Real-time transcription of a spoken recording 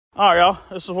All right, y'all.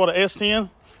 This is what an S10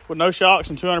 with no shocks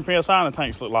and 200 PSI in the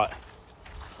tanks look like.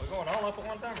 We're going all up at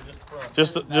one time or just the front?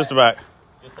 Just the back.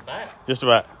 Just the back? Just the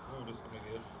back. Ooh, this is going to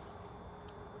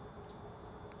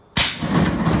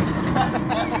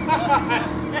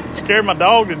be good. Scared my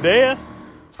dog to death.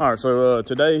 All right, so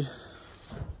today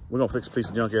we're gonna fix a piece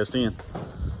of junk S10.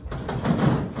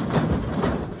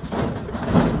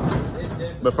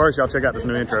 But first, y'all check out this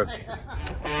new intro.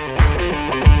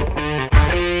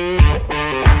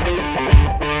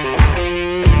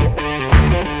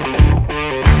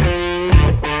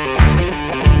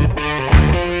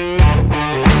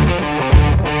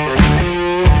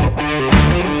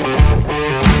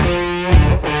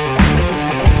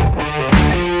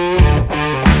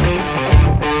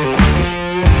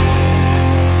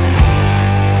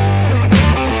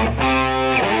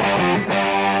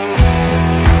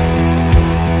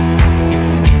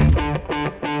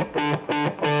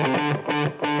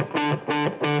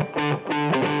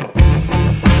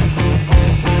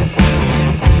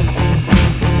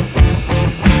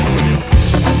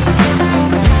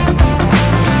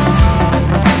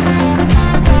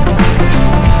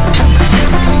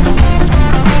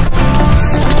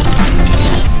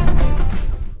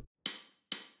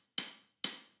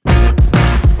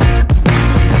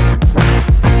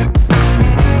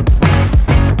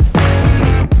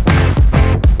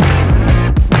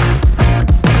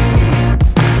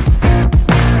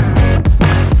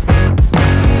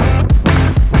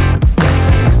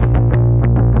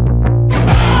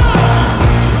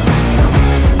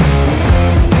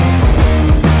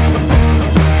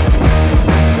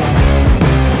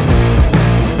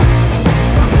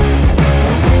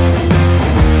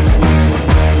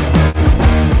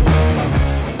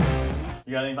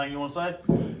 You got anything you want to say?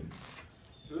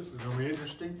 This is gonna be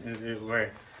interesting. Very.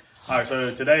 All right,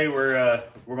 so today we're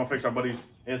gonna fix our buddy's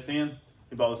S10.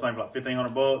 He bought this thing for like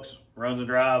 $1,500. Runs and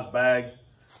drives, bag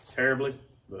terribly,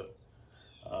 but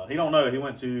he don't know. He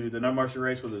went to the No Mercy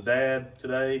race with his dad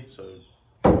today, so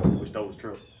we stole his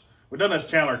truck. We done this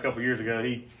Chandler a couple years ago.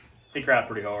 He cried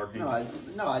pretty hard.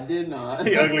 No, I did not.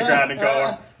 He ugly cried in the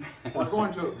car. We're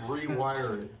going to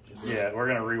rewire it. Yeah, we're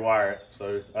gonna rewire it.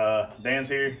 So Dan's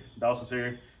here, Dawson's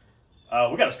here.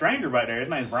 We got a stranger back there. His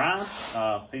name's Brian.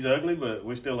 He's ugly, but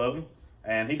we still love him.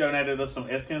 And he donated us some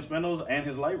S10 spindles and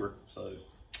his labor. So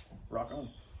rock on.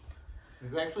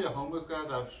 There's actually a homeless guy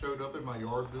that showed up in my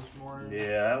yard this morning.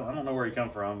 Yeah, I don't know where he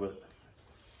come from, but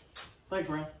thanks,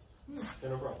 Brian. Yeah,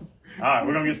 no problem. All right,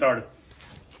 we're gonna get started.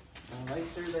 Make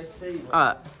sure they see.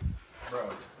 Alright.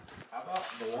 Bro, how about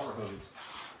the water hose?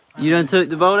 You done took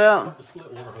the bolt out? The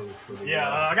split water hose for the, Yeah,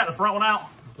 I got the front one out.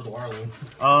 for the wire loom.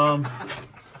 I'm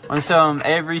gonna show them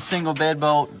every single bed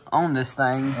bolt on this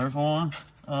thing There's one.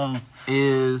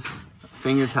 is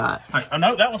finger tight. Hey, oh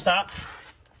no, that one's tight.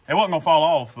 It wasn't gonna fall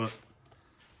off, but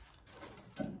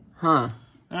Huh.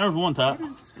 there's one tight.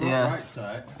 Yeah. Right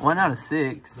side, 1 out of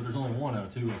 6. but there's only 1 out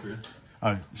of 2 up here.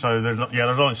 Oh, so there's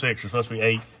only 6. There's supposed to be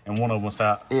 8, and one of them was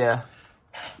tight. Yeah.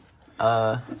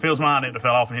 Feels mine it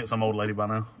fell off and hit some old lady by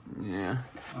now. Yeah.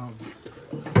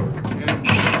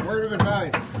 And word of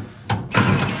advice: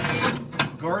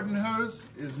 garden hose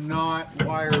is not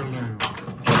wire loom.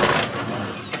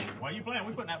 Why are you playing?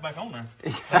 We putting that back on there.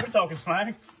 We're talking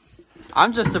smack.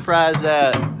 I'm just surprised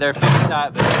that they're finger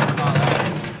tight, but they didn't fall out.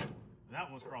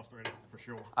 That one's cross-threaded for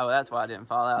sure. Oh, that's why I didn't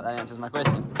fall out. That answers my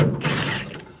question. All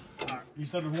right, you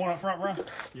said there's one up front, bro?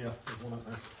 Yeah, there's 1 up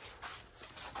there.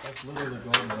 That's literally the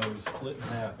garden hose split in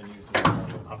half and used as a wire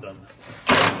loom. I've done that.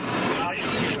 I use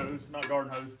finger hose, not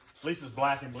garden hose. At least it's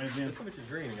black and blends in. Which is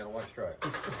green and got a white stripe.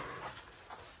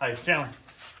 Hey, Chandler,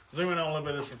 zoom in on a little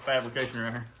bit of this fabrication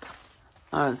right here.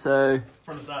 Alright, so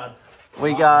From the side.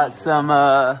 we got some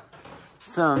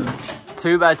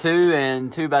 2x2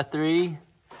 and 2x3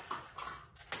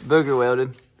 booger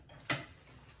welded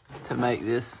to make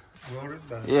this. Welded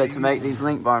by Yeah, to make these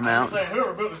link bar I'm mounts. saying,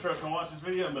 whoever built this truck's gonna watch this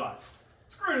video and be like,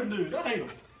 screw them dudes, I hate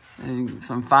them. And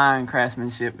some fine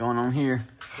craftsmanship going on here.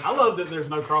 I love that there's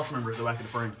no cross member at the back of the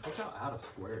frame. Look how out of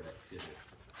square that shit is.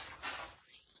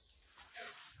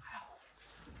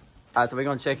 Alright, so we're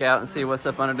gonna check out and see what's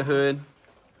up under the hood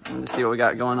and see what we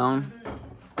got going on.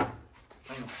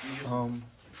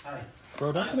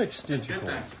 Bro, that's an extension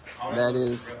cord. That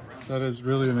is, That is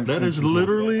really an That is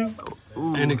literally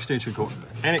an extension cord.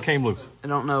 And it came loose. I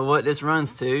don't know what this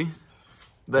runs to,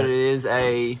 but it is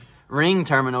a ring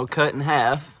terminal cut in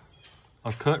half.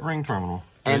 A cut ring terminal.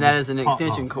 And that is an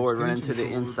extension cord running to the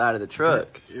inside of the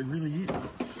truck. It really is.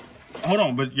 Hold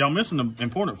on, but y'all missing the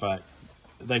important fact.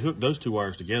 They hooked those 2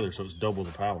 wires together, so it's double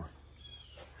the power.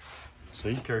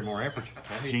 See? Carry more amperage.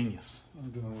 Genius.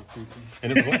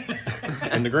 And,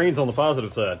 and the green's on the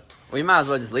positive side. We might as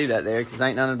well just leave that there because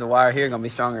ain't none of the wire here gonna be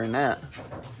stronger than that.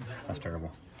 That's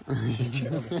terrible.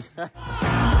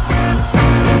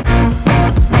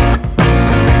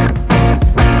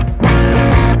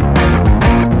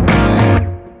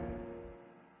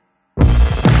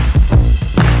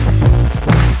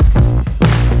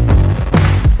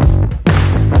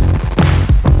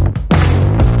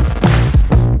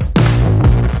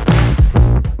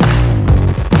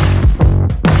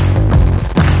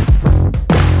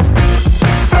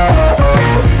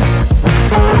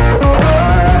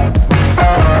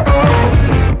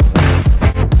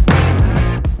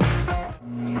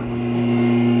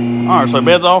 All right, so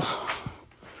bed's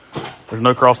off. There's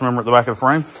no cross member at the back of the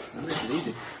frame. That makes it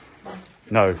easy.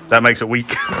 No, that makes it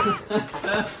weak.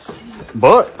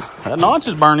 But that notch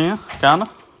is burnt in, kinda.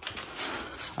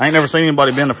 I ain't never seen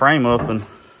anybody bend the frame up and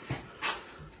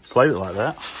played it like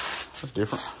that. That's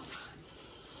different.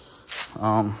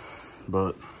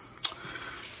 But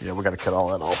yeah, we got to cut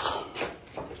all that off.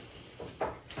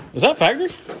 Is that factory?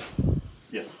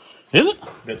 Yes. Is it?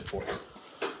 Bed support.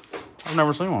 I've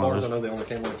never seen one As far of as I those. know, they only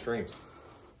came on extremes.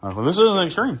 Well, this is an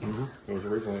extreme. It was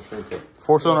originally extreme.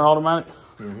 4-cylinder automatic.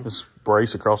 This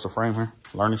brace across the frame here.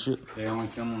 Learning shit. They only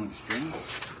come on extreme.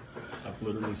 I've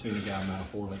literally seen a guy mount a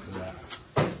 4-link to that.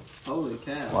 Holy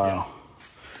cow. Wow.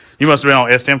 You must have been on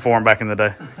S10 forum back in the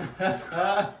day.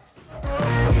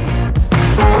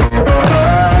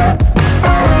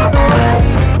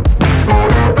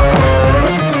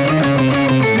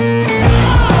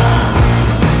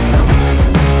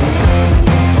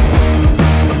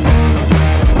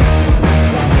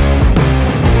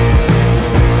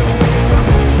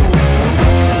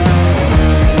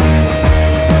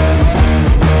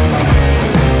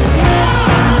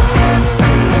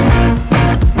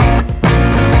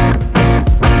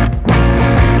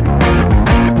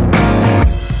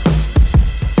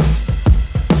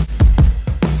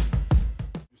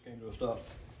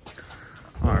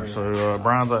 All right, so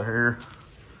Brian's out here.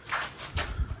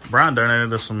 Brian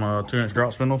donated us some 2-inch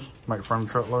drop spindles, make front of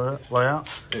the truck layout.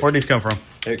 Where'd these come from?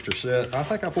 Extra set. I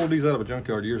think I pulled these out of a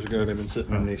junkyard years ago. They've been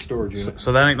sitting in the storage unit.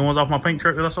 So that ain't the ones off my pink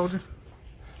truck that I sold you?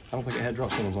 I don't think it had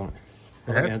drop spindles on it.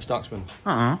 I It think had? it had stock spindles.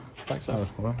 I think so.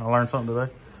 Well, I learned something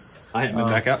today. I haven't been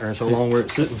back out there in so long where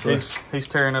it's sitting. So. He's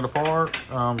tearing it apart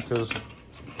because it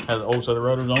has an old set of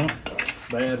rotors on it.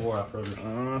 Bad wire rotors.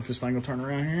 If this thing will turn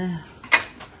around here.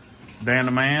 Dan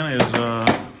the man is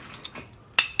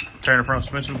tearing the front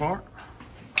suspension apart.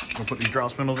 We'll put these drop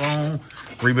spindles on,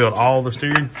 rebuild all the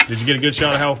steering. Did you get a good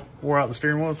shot of how wore out the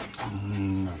steering was?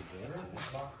 No.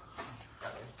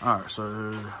 All right,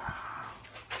 so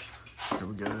here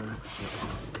we go.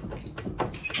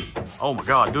 Oh my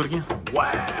God, do it again.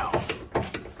 Wow.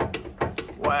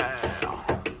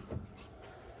 Wow.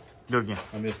 Do it again.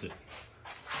 I missed it.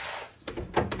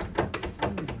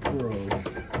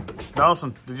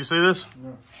 Dawson, did you see this?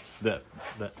 No.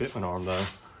 That fitment arm though.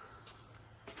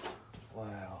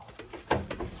 Wow.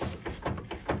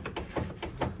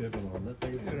 Fitment arm. That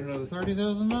thing Got another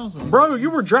 30,000 miles on it. Bro, you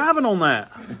were driving on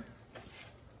that.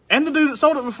 And the dude that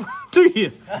sold it before, to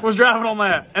you was driving on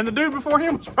that. And the dude before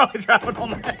him was probably driving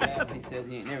on that. Yeah, he says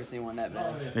he ain't never seen one that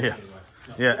bad. Yeah.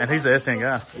 Yeah, and he's the S10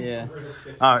 guy. Yeah.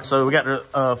 All right, so we got the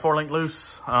 4-link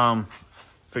loose.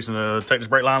 Fixing to take this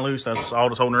brake line loose. That's all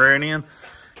that's holding the rearing in.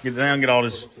 Get it down, get all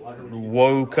this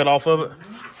woe cut off of it. All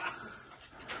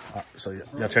right, so yeah,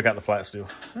 y'all check out the flat steel.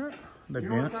 All right, they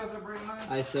bent it.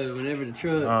 I said whenever the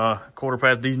truck, Quarter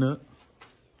past D's nut.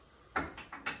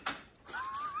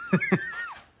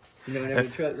 you know, whenever the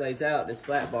truck lays out, this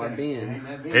flat bar bends.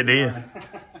 It did.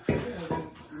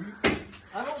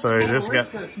 So this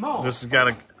has got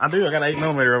a. I got an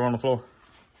 8mm over on the floor.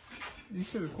 You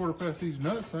should have quarter past these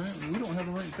nuts, man. We don't have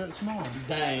a wrench that small.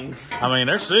 Dang. I mean,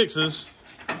 they're 6s.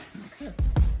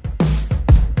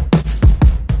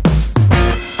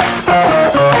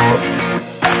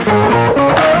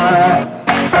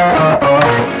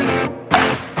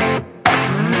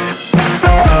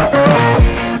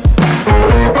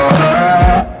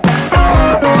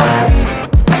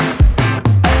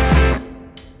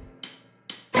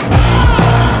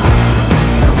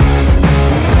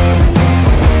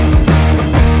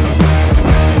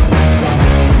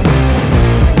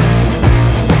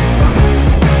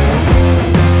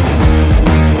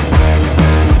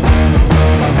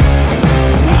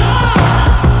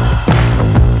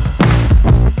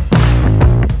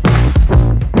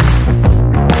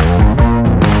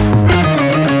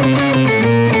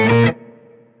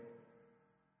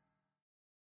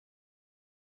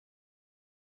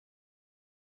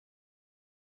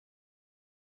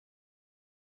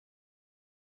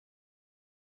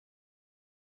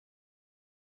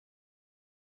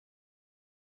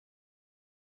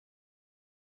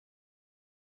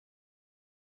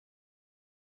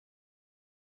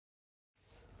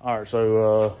 All right,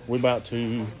 so we about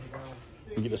to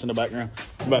get this in the background.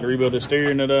 We're about to rebuild this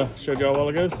steering that showed y'all a while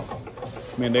ago.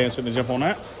 Me and Dan's gonna jump on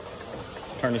that.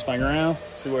 Turn this thing around,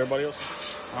 see where everybody else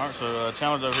is. All right, so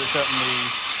Chandler's over here cutting the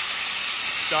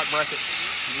shock bracket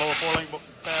lower 4-link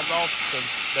tabs off because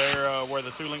they're where the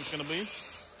 2-link's gonna be.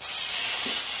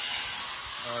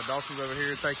 Dawson's over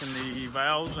here taking the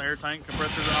valves, air tank,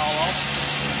 compressors, and all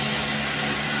off.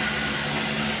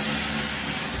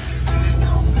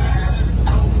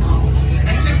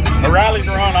 The rallies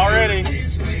are on already.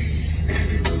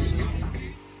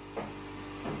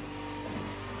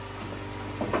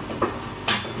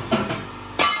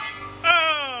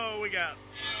 Oh, we got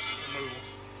removal.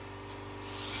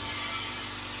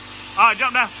 All right,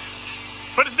 jump down.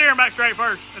 Put the steering back straight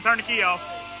first and turn the key off.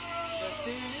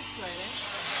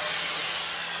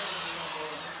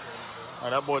 All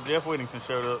right, that boy Jeff Whittington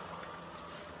showed up.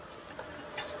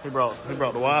 He brought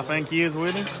the wife and kids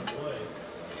with him.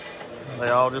 They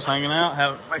all just hanging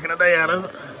out, making a day out of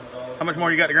it. How much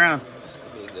more you got to grind? This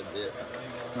could be a good bit.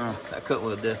 Oh. That cut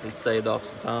would have definitely saved off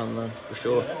some time, though, for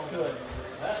sure.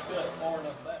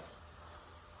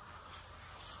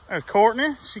 There's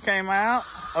Courtney. She came out.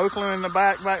 Oakland in the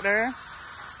back there.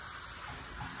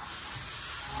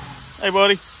 Hey,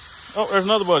 buddy. Oh, there's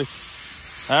another buddy.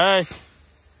 Hey.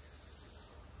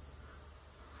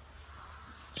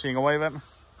 She ain't gonna wave at me?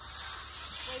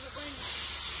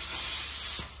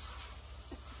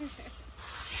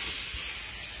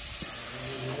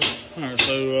 All right,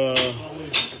 so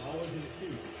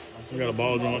we got a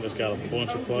ball joint that's got a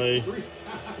bunch of play,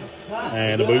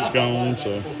 and the boot's gone,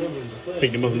 so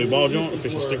picked him up a new ball joint. If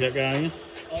it's to stick that guy in.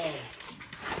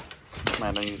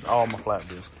 Man, I use all my flat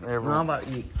discs. How about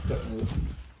you?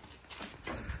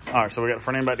 All right, so we got the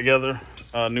front end back together.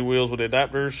 New wheels with the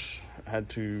adapters. Had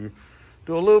to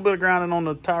do a little bit of grinding on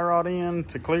the tie rod end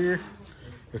to clear.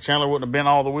 If Chandler wouldn't have bent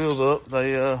all the wheels up,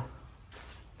 they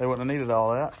wouldn't have needed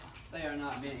all that. They are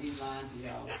not bent. He's lying to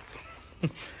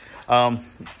y'all.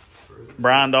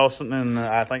 Brian Dawson and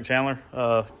I think Chandler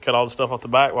cut all the stuff off the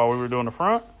back while we were doing the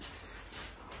front.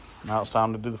 Now it's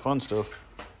time to do the fun stuff.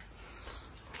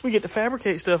 We get to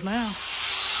fabricate stuff now.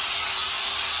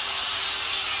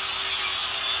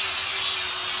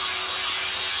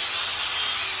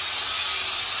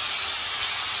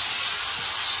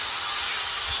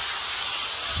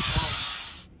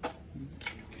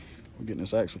 We're getting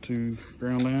this axle tube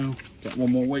ground down. Got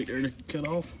one more weight there to cut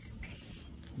off.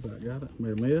 But I got it.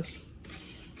 Made a mess.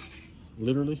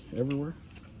 Literally everywhere.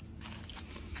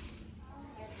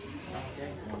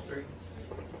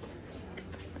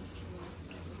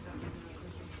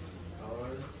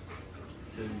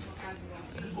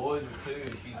 The boys are 2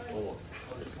 and she's 4.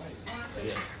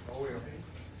 Yeah.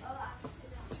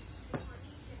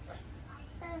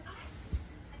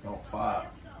 No, 5.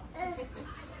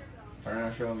 Turn around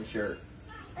and show him the shirt.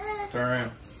 Turn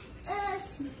around.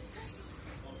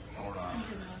 Hold on.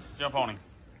 Jump on him.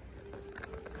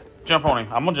 Jump on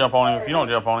him. I'm gonna jump on him if you don't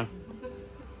jump on him.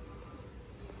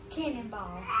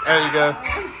 Cannonball. There you go.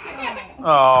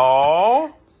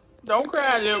 Oh, don't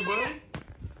cry, little buddy.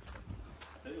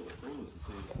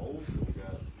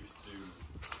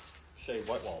 Shave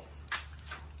white wall.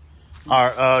 All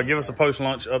right, give us a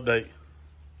post-lunch update.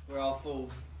 We're all full.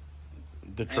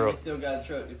 The And we truck. still got a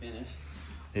truck to finish.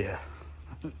 Yeah.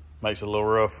 Makes it a little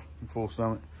rough, full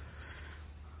stomach.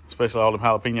 Especially all them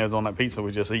jalapenos on that pizza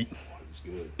we just eat. It's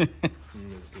good. It's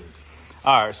good.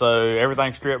 All right, so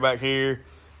everything's stripped back here,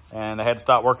 and they had to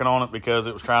stop working on it because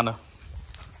it was trying to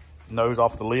nose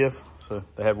off the lift. So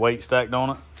they had weight stacked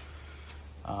on it.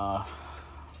 About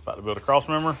to build a cross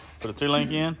member, put a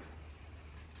 2-link in.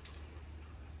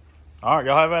 All right,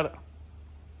 y'all have at it.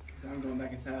 I'm going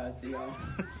back inside. See y'all.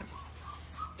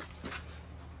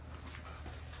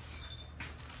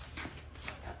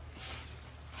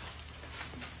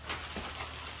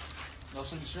 Y'all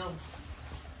see the show?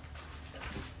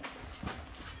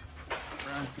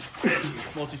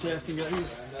 Multitasking got here.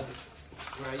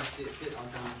 Where I used to sit on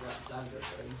time right beside her.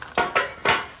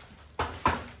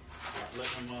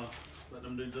 Let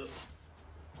them dudes up.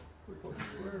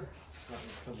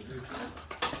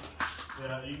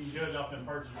 Yeah, you can judge off them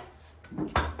purchases.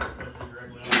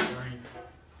 Directly on the screen.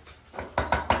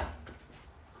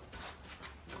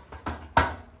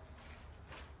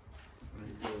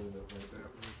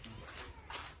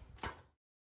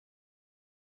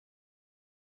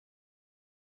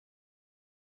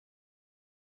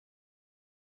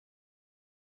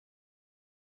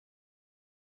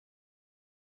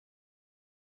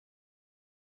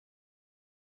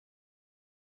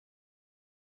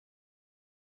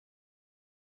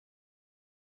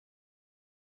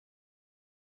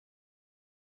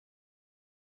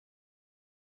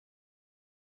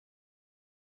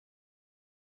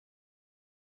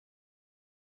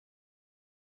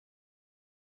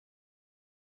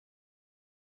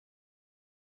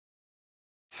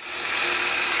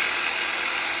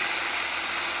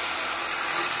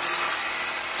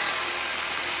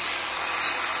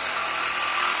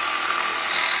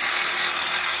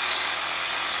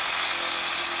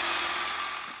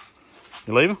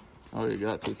 You leaving? Oh, you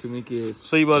got to. Too many kids.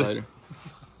 See you, buddy. Later.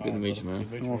 Good to meet you, man.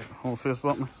 You want to fist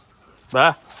bump me?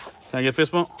 Bye. Can I get a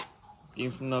fist bump?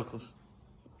 Give him some knuckles.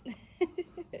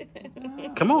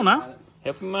 Come on now.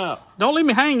 Help him out. Don't leave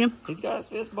me hanging. He's got his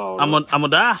fist ball. I'm gonna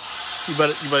die. You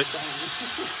better.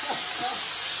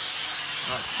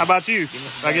 How about you? Can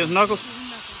I get his knuckles?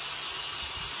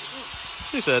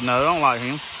 She said no. I don't like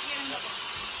him.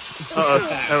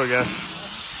 There we go.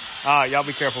 All right, y'all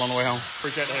be careful on the way home.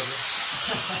 Appreciate the help.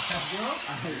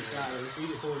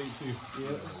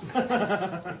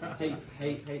 Hey.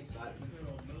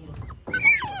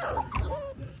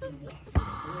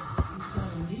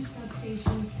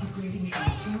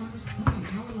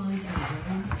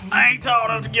 I ain't tall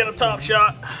enough to get a top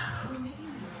shot.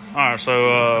 All right,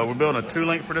 so we're building a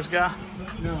 2-link for this guy.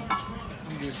 No,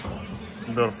 I'm good.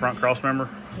 We built a front cross member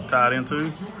tied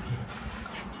into.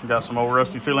 We got some old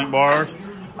rusty 2-link bars.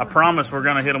 I promise we're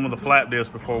gonna hit them with a flat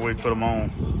disc before we put them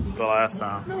on the last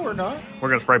time. No, we're not. We're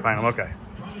gonna spray paint them. Okay,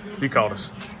 you called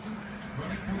us.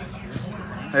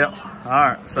 Yep. All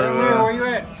right. So. Where you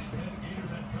at?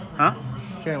 Huh?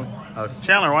 Chandler.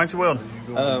 Chandler, why ain't you welding?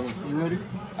 You ready?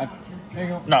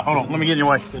 Hang on. No, hold on. Let me get in your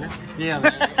way. Yeah,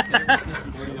 man.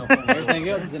 Everything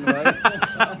else is in the way.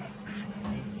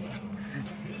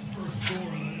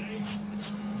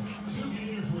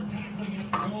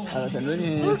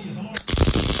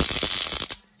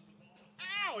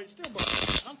 Ow, it's still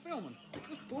burning. I'm filming.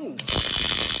 Ooh.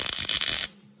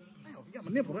 Ow, you got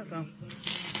my nipple that time.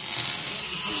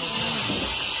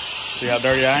 See how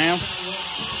dirty I am?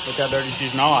 Look how dirty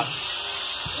she's not.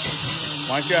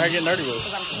 Why aren't you out here getting dirty with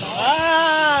it?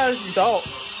 Ah, you thought.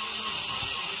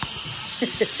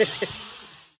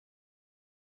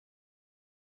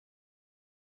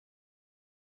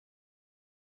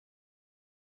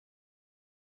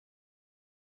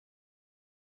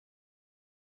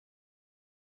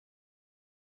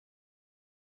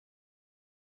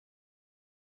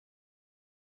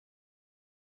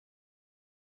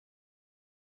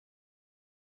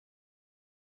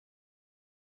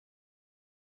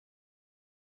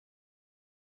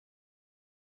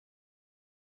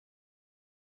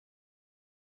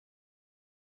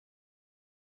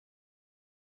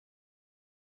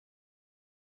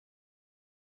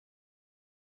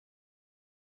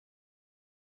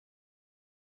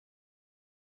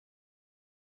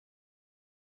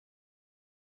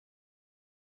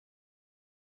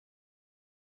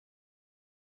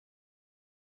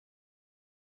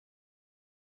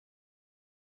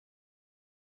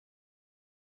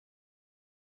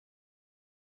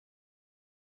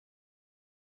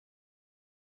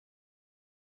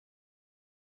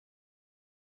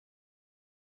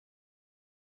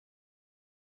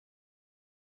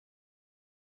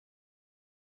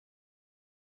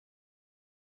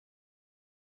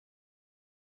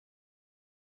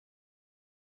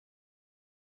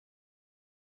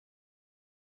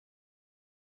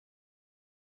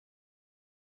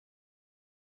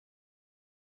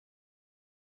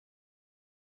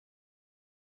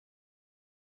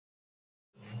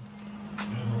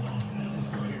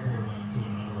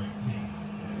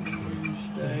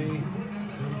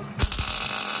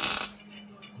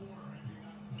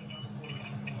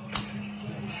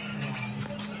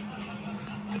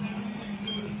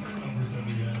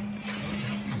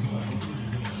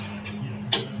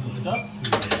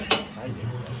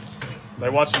 They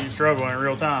watching you struggle in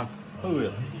real time. Who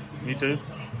is? Me too.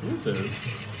 You too.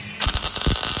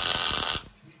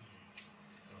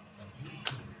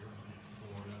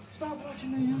 Stop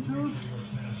watching the YouTube.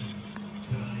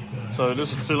 So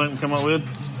this is the 2-link we come up with.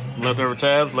 Leftover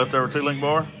tabs, leftover 2-link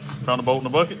bar. Found a bolt in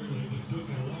the bucket.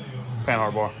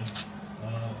 Panhard bar.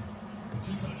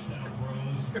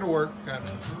 It'll work, kind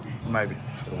of. Maybe.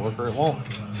 It'll work or it won't.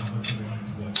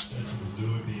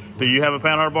 Do you have a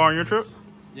Panhard bar in your truck?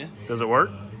 Yeah, Does it work?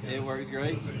 it works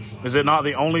great. Is it not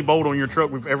the only bolt on your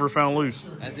truck we've ever found loose?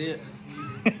 That's it.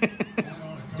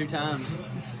 2 times.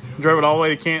 Drove it all the way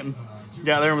to Canton.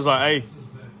 Got there and was like, hey,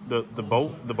 the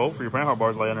bolt for your Panhard bar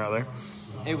is laying right there.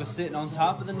 It was sitting on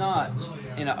top of the notch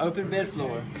in an open bed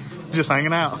floor, Just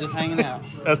hanging out. just hanging out.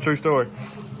 That's a true story.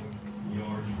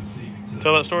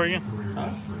 Tell that story again.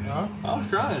 Huh? I was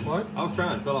trying. What? I was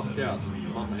trying. Fell off the couch.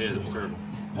 On my head. It was terrible.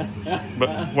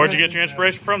 But where'd you get your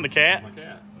inspiration from? The cat? My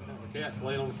cat. The cat's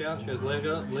laying on the couch, got his leg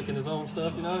up, licking his own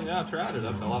stuff, you know. Yeah, I tried it.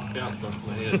 I fell off the couch, busted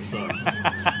my head. So,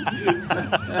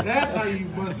 That's how you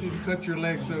busted cut your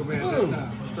leg so bad boom, that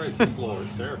time. straight to the floor.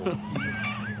 It's terrible.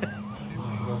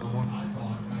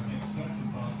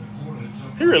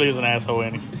 He really is an asshole,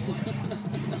 ain't he?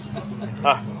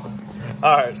 All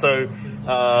right, so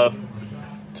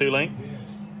 2-link.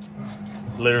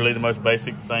 literally the most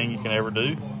basic thing you can ever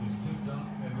do.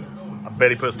 I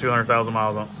bet he puts 200,000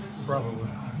 miles on it. Probably.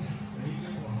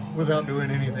 Without doing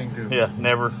anything to it. Yeah,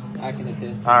 never. I can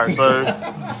attest. All right, so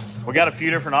we got a few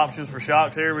different options for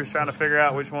shocks here. We're just trying to figure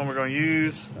out which one we're going to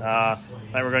use. I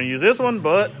think we're going to use this one,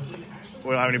 but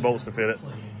we don't have any bolts to fit it.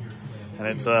 And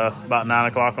it's about 9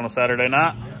 o'clock on a Saturday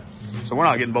night, so we're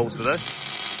not getting bolts today.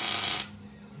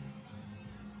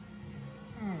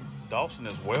 Dawson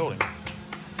is welding.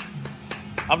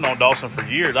 I've known Dawson for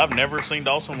years. I've never seen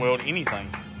Dawson weld anything.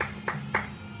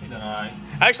 He done all right.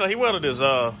 Actually, he welded his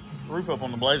roof up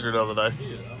on the Blazer the other day,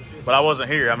 but I wasn't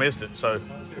here. I missed it, so.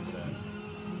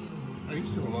 I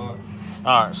used to a lot.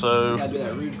 All right, so You gotta do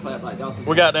that rude clap like Dawson.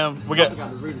 we got them. We Dawson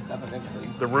got got the rudest clap I've ever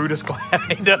seen. the rudest clap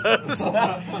he does.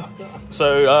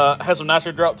 So has some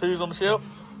nitro drop 2s on the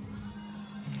shelf.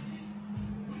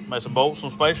 Made some bolts, some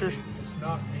spacers.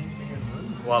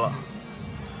 Voila.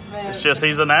 Man, It's just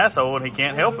he's an asshole and he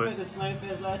can't help we it. went to Slam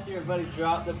Fest last year. Buddy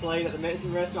dropped the plate at the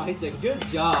Mexican restaurant. He said, "Good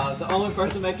job, the only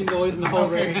person making noise in the whole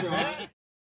restaurant."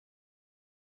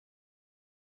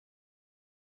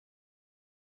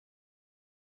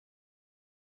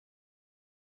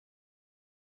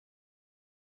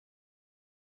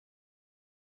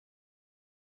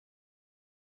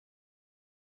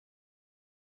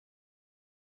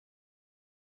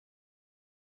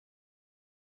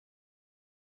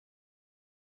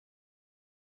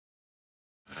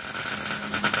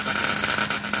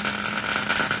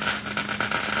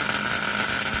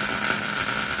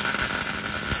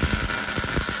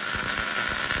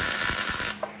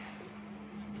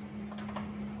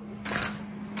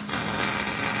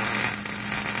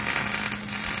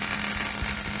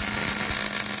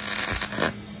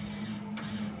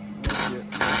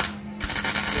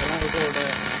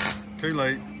 Too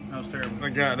late. That was terrible. I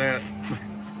got that.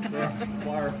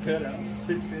 Wire cut out 6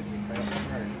 inches past the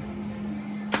rack.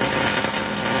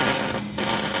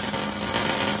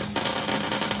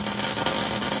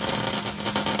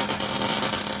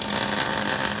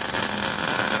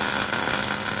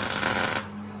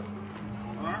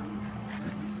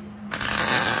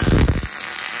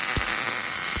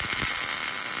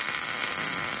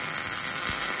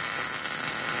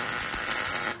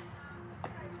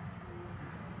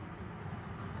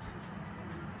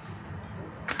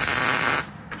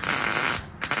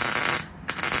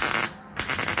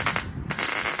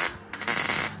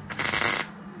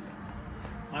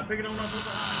 I pick it on up with the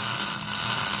high.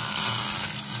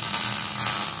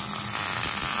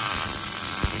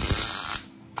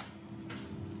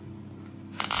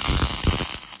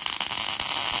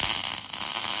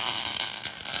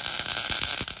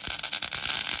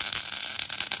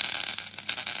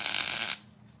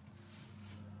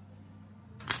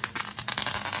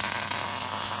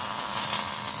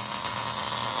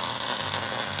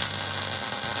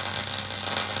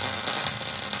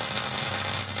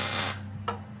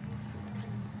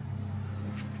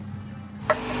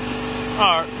 All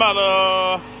right,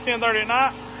 about 10:30 at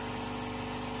night.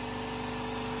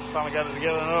 Finally got it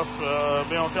together enough to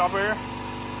be on shop air.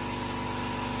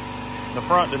 The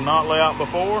front did not lay out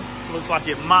before. Looks like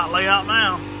it might lay out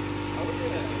now.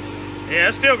 Yeah,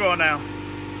 it's still going down.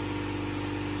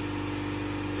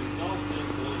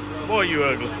 Boy, you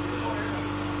ugly.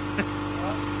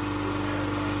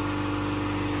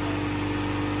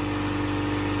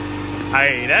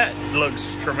 Hey, that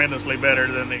looks tremendously better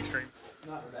than the Extreme.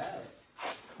 Not bad.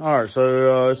 All right,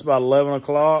 so it's about 11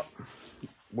 o'clock.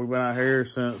 We've been out here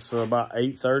since about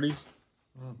 8:30.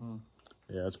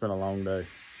 Yeah, it's been a long day.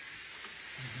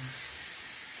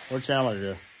 What Chandler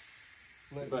do?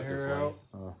 Let the hair out.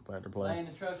 Back to play. Laying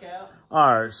the truck out.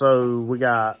 All right, so we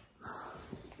got,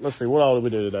 let's see, what all did we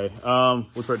do today?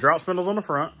 We put drop spindles on the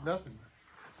front. Nothing.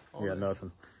 Yeah,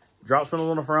 nothing. Drop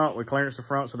spindles on the front. We clearanced the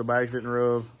front so the bags didn't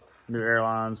rub. New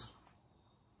airlines.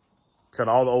 Cut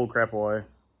all the old crap away.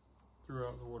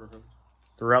 Throughout the water hose.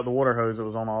 Throughout the water hose that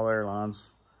was on all the airlines.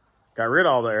 Got rid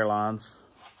of all the airlines.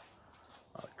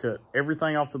 Cut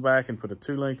everything off the back and put a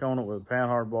 2-link on it with a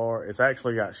panhard bar. It's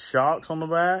actually got shocks on the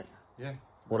back. Yeah.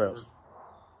 What else?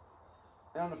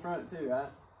 Down the front too, right?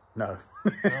 No.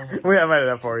 We haven't made it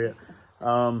that far yet.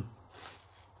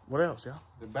 What else, y'all?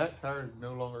 The back tires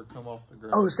no longer come off the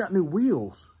ground. Oh, it's got new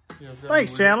wheels. Yeah, it's got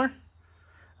Thanks, new Chandler.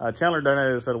 Chandler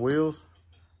donated a set of wheels.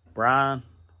 Brian,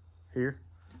 here,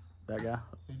 that guy.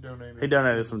 He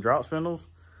donated some drop spindles.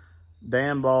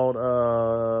 Dan bought,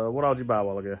 what all did you buy a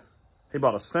while ago? He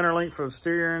bought a center link for the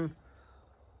steering.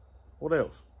 What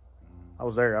else? I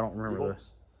was there. I don't remember this.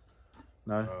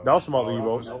 No. Dawson bought the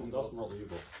U-bolts. Dawson brought the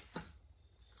U-bolt.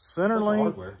 Center What's the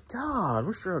link. hardware? God,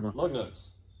 we're struggling. Lug nuts.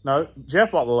 No,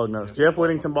 Jeff bought the lug nuts. Jeff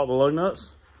Whittington bought the lug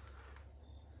nuts.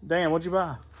 Dan, what'd you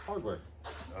buy? Hardware.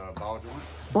 Ball joint.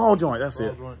 Ball joint, that's Ball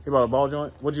it. joint. You bought a ball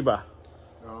joint? What'd you buy?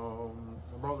 I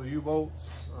brought the U-bolts,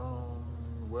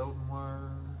 welding wire.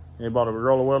 You bought a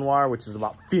roll of welding wire, which is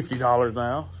about $50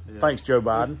 now. Yeah. Thanks, Joe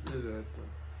Biden.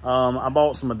 I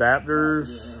bought some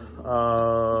adapters,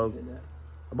 a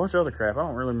bunch of other crap. I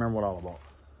don't really remember what all I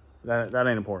bought. That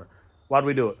ain't important. Why'd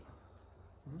we do it?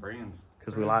 Friends.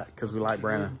 Because we like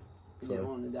Brandon. You didn't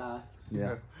want him to die.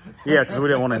 Yeah, yeah, because we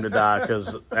didn't want him to die.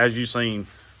 Because as you seen,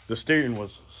 the steering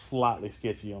was slightly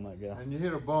sketchy on that guy. And you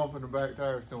hit a bump and the back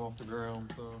tires come off the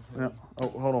ground. So Yeah. Oh,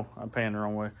 hold on, I'm paying the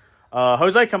wrong way.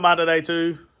 Jose come by today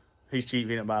too. He's cheap.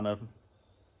 He didn't buy nothing.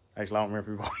 Actually, I don't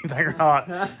remember if he bought anything or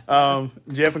not.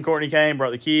 Jeff and Courtney came,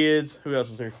 brought the kids. Who else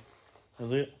was here?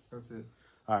 That's it? That's it.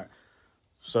 All right.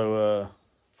 So,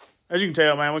 as you can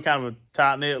tell, man, we're kind of a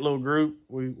tight-knit little group.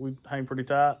 We hang pretty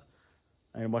tight.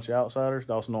 Ain't a bunch of outsiders.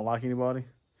 Dawson don't like anybody.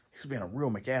 He was being a real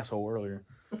McAsshole earlier.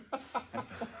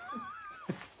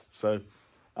 So,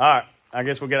 all right. I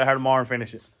guess we'll get out here tomorrow and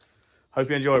finish it. Hope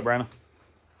you enjoy it, Brandon.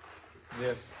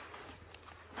 Yes.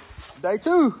 Day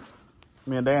 2.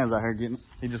 Me and Dan's out here getting it.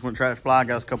 He just went trash supply,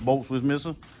 got us a couple bolts we was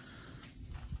missing.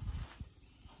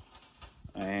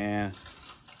 And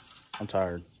I'm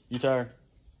tired. You tired?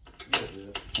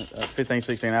 Yeah. 15,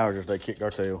 16 hours just they kicked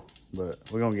our tail. But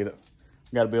we're going to get it.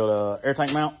 Got to build a air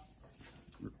tank mount.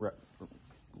 Right,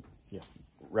 yeah,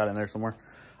 right in there somewhere.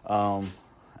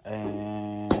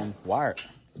 And wire it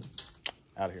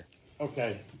out of here.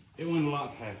 Okay, it went a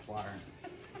lot past wiring.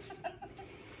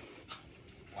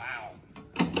 Wow.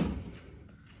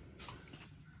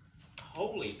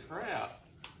 Holy crap.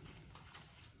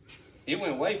 It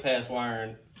went way past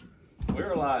wiring. We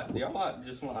were like, y'all like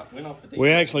just like went off the deep.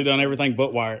 We actually done everything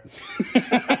but wire it.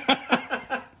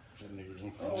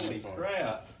 Holy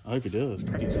crap. I hope it does.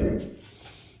 Can't see it.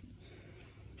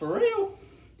 For real?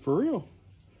 For real.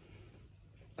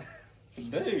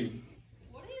 Dude.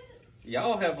 What is it?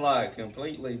 Y'all have like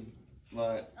completely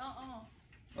like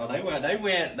oh they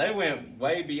went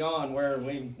way beyond where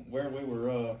we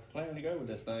were planning to go with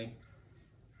this thing.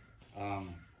 Do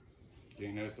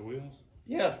you notice the wheels?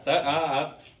 Yeah,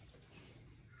 that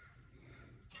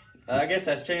I guess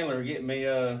that's Chandler getting me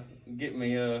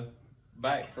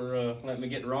back for letting me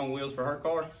get the wrong wheels for her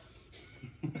car.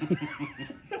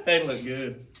 They look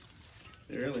good.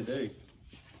 They really do.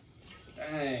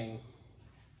 Dang.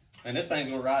 And this thing's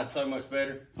gonna ride so much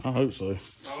better. I hope so. Gosh.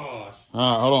 All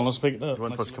right, hold on. Let's pick it up. You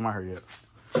wasn't supposed to come out here yet.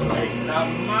 Now,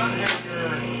 you might have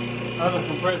your other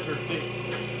compressor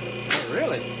fixed.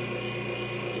 Really?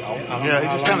 Yeah, he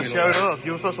just kind of showed up.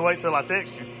 You were supposed to wait till I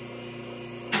text you.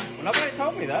 Well, nobody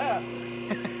told me that.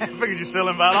 I figured you're still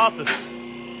in Valdosta.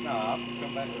 No, I'll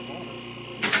come back this morning.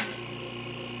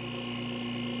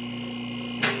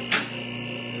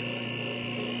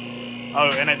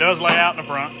 Oh, and it does lay out in the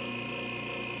front.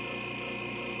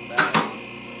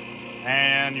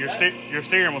 And your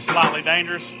steering was slightly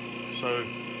dangerous, so.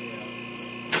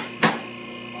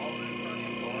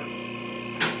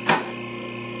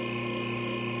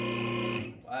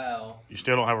 Wow. You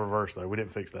still don't have reverse though. We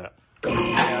didn't fix that. We're gonna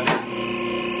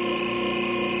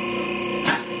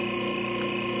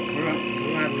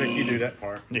have to let you do that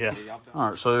part. Yeah. All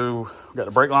right, so we got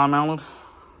the brake line mounted.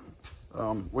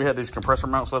 We had these compressor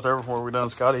mounts left over where we done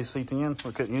Scotty's C10.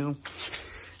 We couldn't use them,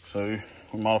 so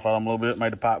we modified them a little bit,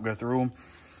 made the pipe go through them,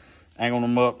 angled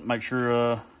them up, make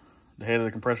sure the head of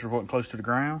the compressor wasn't close to the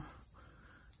ground.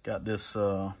 Got this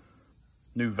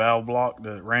new valve block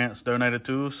that Rance donated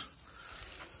to us.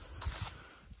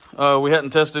 We hadn't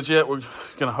tested it yet. We're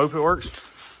gonna hope it works.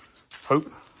 Hope.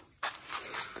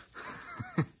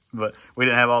 But we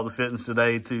didn't have all the fittings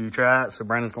today to try it, so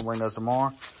Brandon's gonna bring those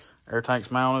tomorrow. Air tank's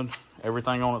mounted,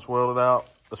 everything on it's welded out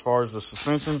as far as the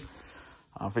suspension.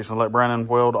 I'm fixing to let Brandon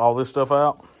weld all this stuff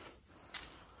out.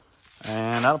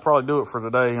 And that'll probably do it for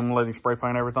today. I'm gonna let him spray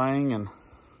paint everything, and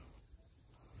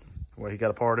well, he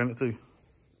got a part in it too.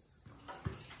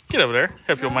 Get over there,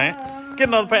 help your man. Get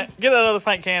that other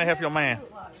paint can and help your man.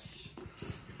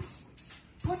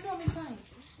 What you want me to paint?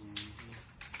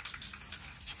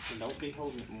 Don't be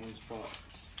holding it in one spot.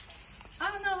 I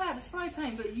don't know how to spray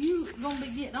paint, but you gonna be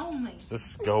getting on me.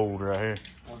 This is gold right here.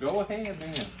 Well, go ahead,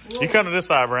 man. You come to this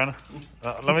side, Brandon.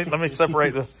 Let me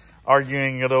separate the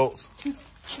arguing adults.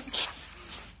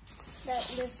 That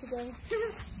live together.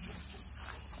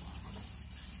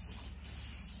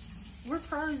 We're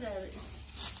pros at it.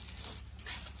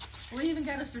 We even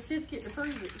got a certificate to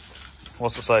prove it.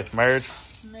 What's it say? Marriage?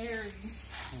 Married.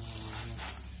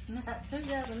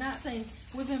 2019.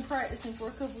 We've been practicing for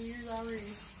a couple years already.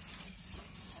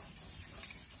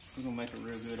 We're gonna make a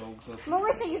real good old couple.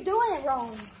 Marissa, you're doing it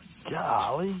wrong.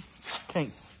 Golly,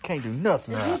 can't Can't do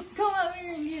nothing right. You come over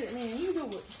here and get it, man. You do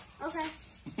it. Okay.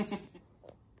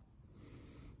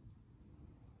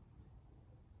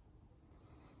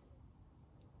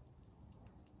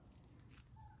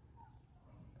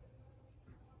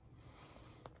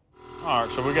 All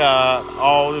right, so we got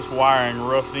all this wiring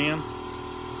roughed in.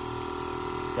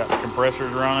 Got the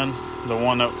compressors running. The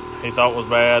one that he thought was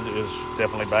bad is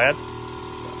definitely bad.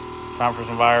 Time for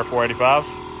some Vire 485s.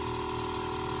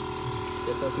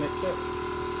 Guess that's next step.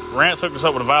 Rance hooked us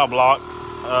up with a valve block.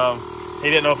 He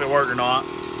didn't know if it worked or not.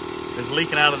 It's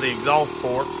leaking out of the exhaust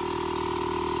port.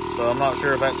 So I'm not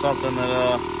sure if that's something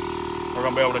that we're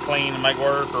going to be able to clean and make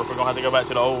work, or if we're going to have to go back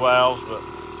to the old valves. But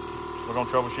we're going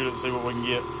to troubleshoot it and see what we can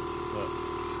get. But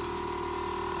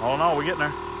all in all, we're getting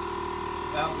there.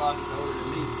 Valve lock is older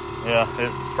than me. Yeah,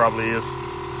 it probably is.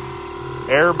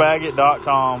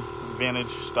 Airbagit.com vintage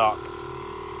stock.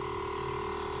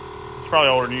 It's probably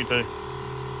older than you too.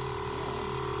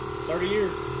 30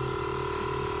 years.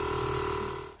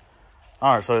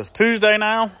 All right, so it's Tuesday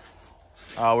now.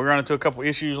 We ran into a couple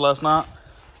issues last night.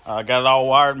 Got it all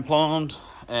wired and plumbed,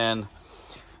 and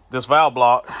this valve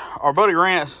block, our buddy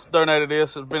Rance donated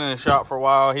this. It's been in his shop for a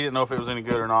while. He didn't know if it was any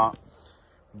good or not.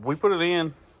 We put it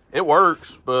in. It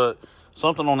works, but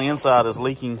something on the inside is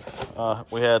leaking.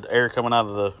 We had air coming out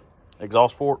of the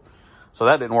exhaust port, so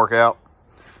that didn't work out.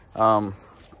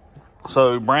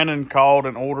 So Brandon called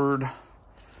and ordered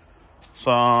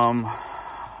some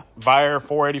Vire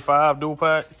 485 dual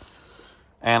pack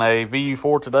and a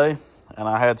VU4 today, and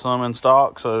I had some in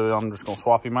stock, so I'm just gonna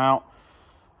swap him out.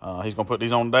 He's gonna put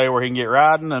these on today where he can get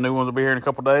riding. The new ones will be here in a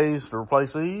couple days to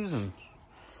replace these. And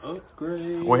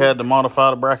upgrade. We had to modify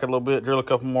the bracket a little bit, drill a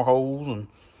couple more holes, and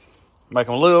make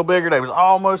them a little bigger. They was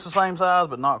almost the same size,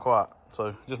 but not quite.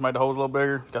 So just made the holes a little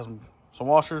bigger. Got some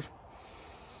washers.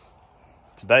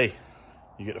 Today,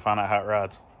 you get to find out how it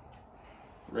rides.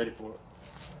 Ready for it.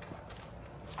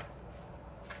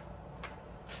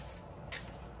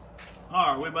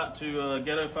 All right, we're about to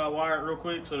ghetto file wire it real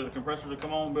quick so that the compressors will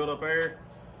come on, build up air.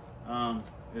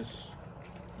 The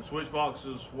switch box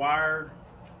is wired.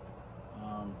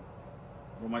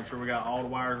 We'll make sure we got all the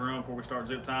wires run before we start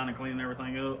zip tying and cleaning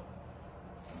everything up.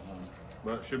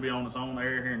 But it should be on its own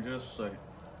air here in just a second.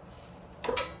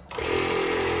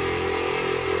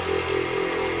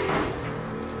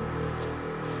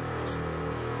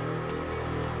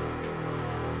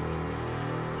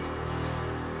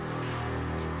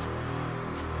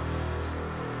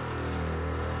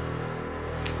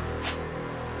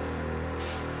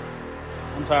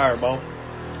 I'm tired, boss.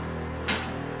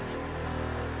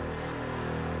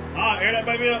 All right, air that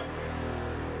baby up.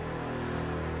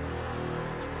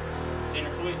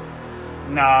 Center switch.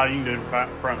 Nah, you can do the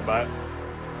front and back.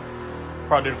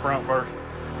 Probably do the front first.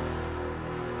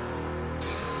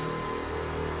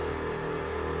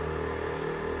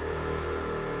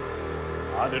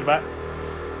 All right, do the back.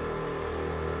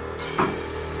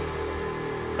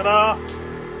 Ta-da!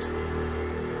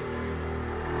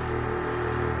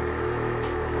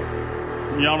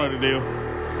 Y'all know the deal.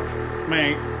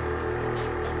 Man,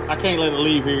 I can't let it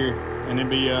leave here and then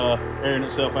be airing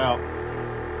itself out.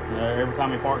 Every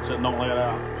time he parks it, don't let it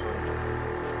out.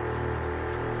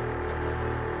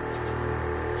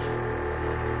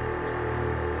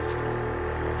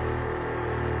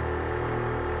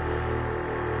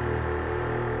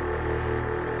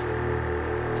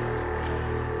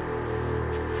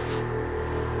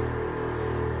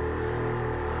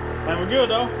 And we're good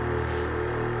though.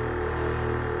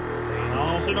 I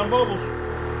don't see no bubbles.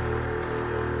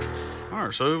 All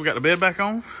right, so we've got the bed back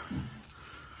on.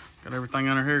 Got everything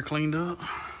under here cleaned up.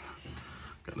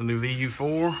 Got the new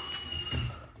VU4,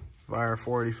 Vire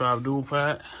 485 dual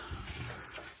pack,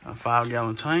 a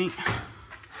 5-gallon tank.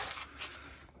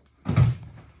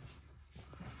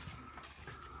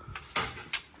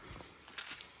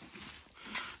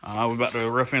 We're about to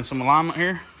rough in some alignment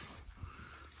here,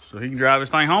 so he can drive this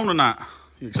thing home tonight.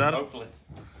 You excited? Hopefully.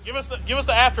 Give us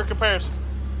the after comparison.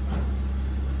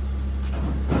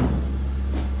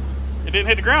 It didn't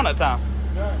hit the ground that time.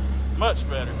 Okay. Much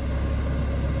better.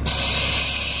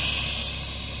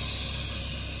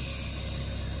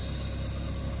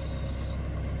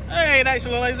 Hey, it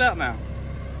actually lays out now.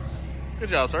 Good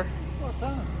job, sir. What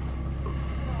time?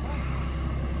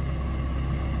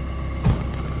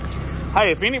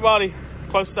 Hey, if anybody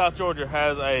close to South Georgia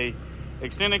has a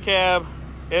extended cab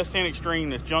S10 Extreme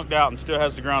that's junked out and still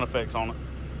has the ground effects on it,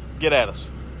 get at us.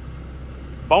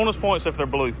 Bonus points if they're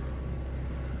blue.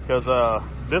 Because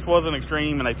this was an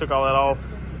Extreme and they took all that off,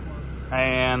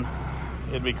 and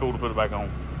it'd be cool to put it back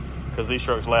on because these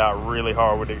trucks lay out really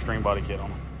hard with the Extreme body kit on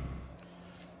them.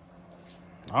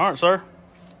 All right, sir.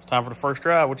 It's Time for the first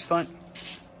drive. What you think?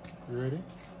 You ready?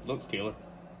 Looks killer.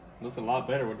 Looks a lot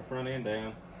better with the front end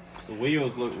down. The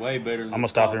wheels look way better. I'm gonna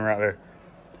stop him right there.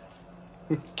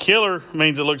 Killer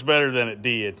means it looks better than it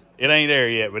did. It ain't there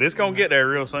yet, but it's gonna get there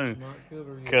real soon. Not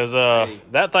killer yet. Because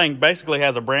that thing basically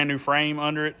has a brand new frame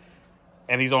under it,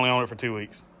 and he's only on it for 2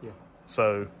 weeks. Yeah.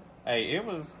 So Hey, it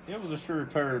was a sure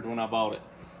turd when I bought it.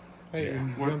 Hey, Yeah.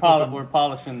 and We're jump up we're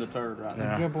polishing the turd right now.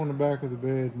 Yeah. jump on the back of the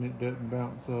bed and it doesn't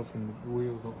bounce up and the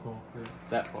wheels don't fall off.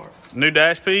 That part. new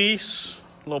dash piece,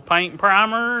 a little paint and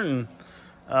primer, and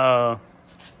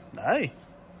hey,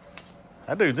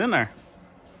 that dude's in there.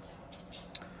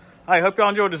 Hey, hope y'all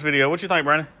enjoyed this video. What you think,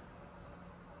 Brandon?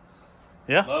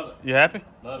 Yeah? Love it. You happy?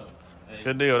 Love it. Hey.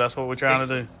 Good deal. That's what we're trying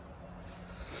to do.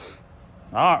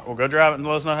 All right, we'll go drive it and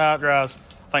let us know how it drives.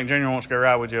 I think Junior wants to go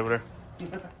ride with you over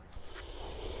there.